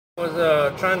I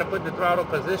was trying to put the throttle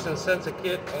position sensor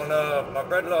kit on my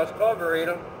brother-in-law's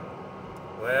carburetor.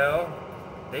 Well,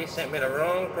 they sent me the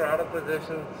wrong throttle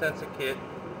position sensor kit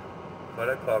for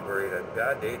the carburetor.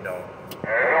 God, they don't. Doing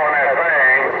that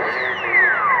thing.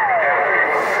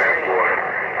 That's what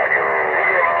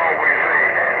we always say.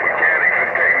 Mechanics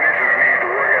and technicians need to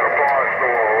work at a parts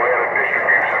store or at a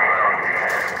distribution center,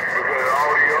 because all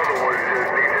the other ones just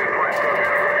need to punch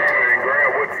something and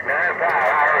grab what.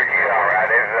 I heard you all right.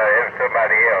 It was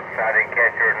somebody else. I didn't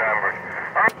catch your numbers.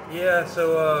 Yeah, so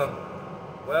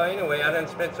well, anyway, I done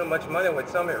spent so much money with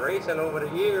Summit Racing over the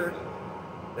years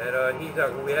that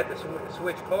we had to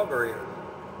switch carburetors.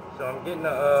 So I'm getting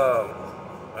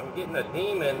a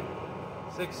Demon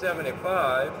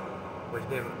 675, which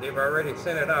they've already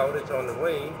sent it out. It's on the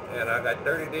way, and I got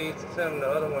 30 days to send the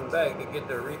other one back to get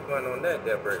the refund on that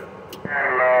breaker. And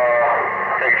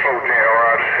A410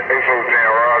 rods, A410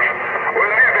 rods. Well,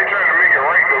 at least they trying to make it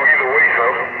right though, either way, so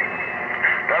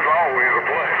that's always a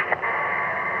plus.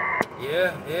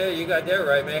 Yeah, you got that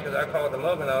right, man, because I called them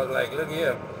up and I was like, look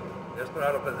here, this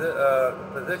throttle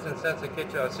position sensor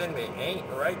kit y'all send me ain't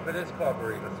right for this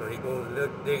carburetor. So he goes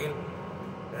digging,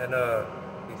 and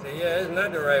he said, yeah, it's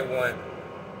not the right one.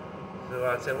 So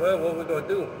I said, well, what we gonna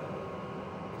do?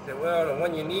 He said, well, the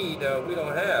one you need, we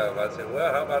don't have. I said,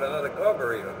 well, how about another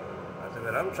carburetor? I said,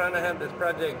 but I'm trying to have this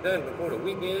project done before the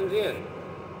weekend's in.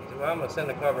 He said, well, I'm gonna send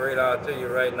the carburetor out to you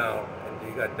right now.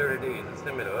 You got 30 days to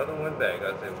send me the other one back.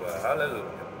 I said, well, hallelujah.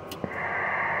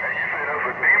 Hey, you said that's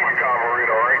a Demon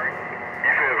carburetor, right?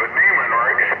 You said it's a Demon,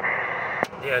 right?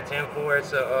 Yeah, 10.4,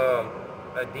 it's a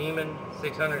Demon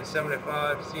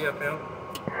 675 CFM. Yeah.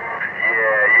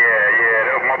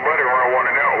 That was my buddy run one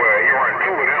of them. Well, he run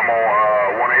two of them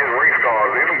on one of his race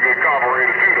cars. They're some good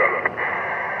carburetors too, though.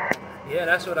 Yeah,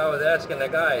 that's what I was asking the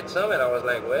guy at Summit. I was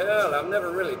like, well, I've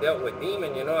never really dealt with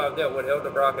Demon. You know, I've dealt with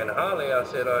Eldebrock and Holley. I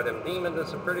said, them Demons are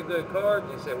some pretty good cars.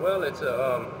 He said, well, it's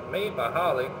made by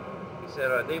Holley. He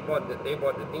said they bought the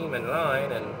Demon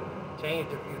line and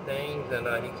changed a few things, and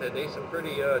he said they some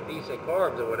pretty decent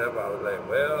carbs or whatever. I was like,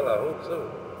 well, I hope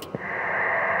so.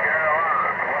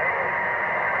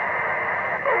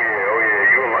 Oh yeah,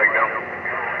 you'll like them.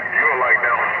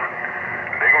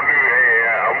 They gonna do,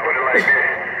 I'm put it like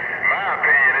this. My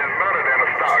opinion is better than a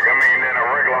stock. I mean, than a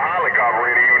regular Holley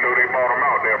carburetor, even though they bought them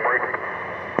out there, break.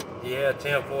 Yeah,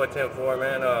 10.4,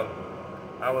 man.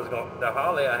 The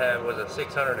Holley I had was a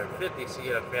 650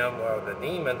 CFM, while the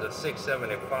Demon's a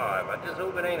 675. I just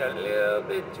hope it ain't a little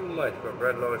bit too much for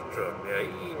Brett Lord's truck. Yeah,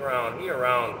 he around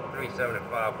 375,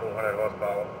 400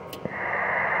 horsepower.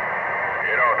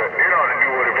 It ought to do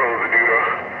what it's supposed to do,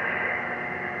 though.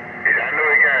 I know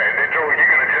they told you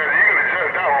can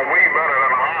adjust that one way better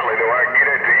than a Holley, though. I can get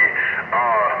that to you.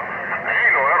 I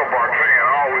ain't no Edelbrock fan.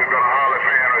 I always been a Holley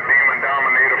fan, a Demon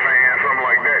Dominator fan, something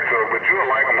like that. So, but you'll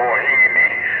like them more heavy.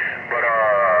 But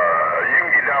you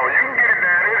can get down, you can get it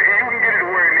down, you can get it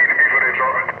where it need to be for that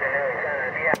truck.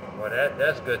 Well,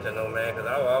 that's good to know, man, because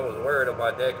I was worried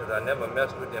about that because I never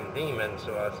messed with them Demons.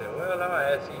 So I said, well,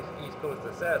 I'll ask East Coast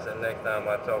Assassin next time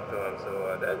I talk to him.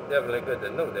 So that's definitely good to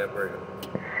know that, breaker.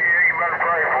 You better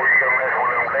pray before you come mess with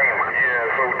them Demons.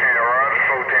 Yeah, 410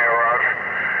 rods.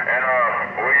 And,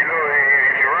 well, you know,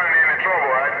 if you run into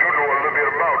trouble, I do know a little bit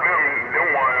about them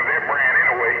ones, their brand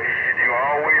anyway. You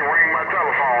always ring my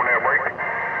telephone there, break.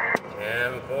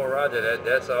 10.4, Roger.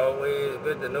 That's always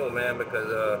good to know, man, because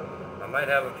I might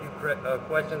have a few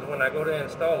questions when I go to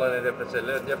installing it if it's a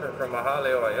little different from a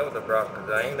Holley or a Eldebrock, because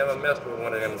I ain't never messed with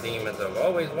one of them Demons. I've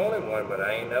always wanted one, but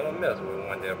I ain't never messed with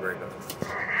one there, breaker.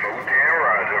 410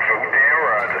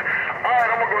 Roger. All right,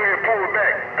 I'm gonna go ahead and pull it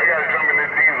back. I gotta jump in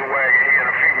this diesel wagon here in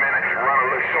a few minutes, run a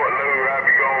little short load. I'll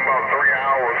be gone about 3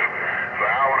 hours. So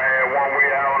an hour and a half one way,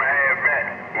 hour and a half back.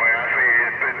 When I say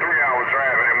it's 3 hours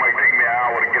driving, it might take me an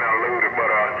hour to get unloaded, but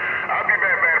I'll be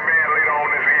back by the band later on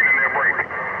this evening there, break.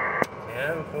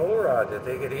 10.4, Roger.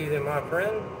 Take it easy, my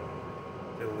friend.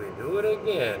 Till we do it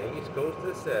again, East Coast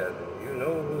Assassin. You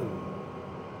know who.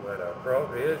 Where the crop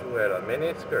is, where the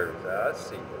mini skirts. I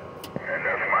see you. And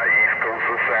that's my East Coast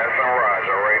Assassin, Roger.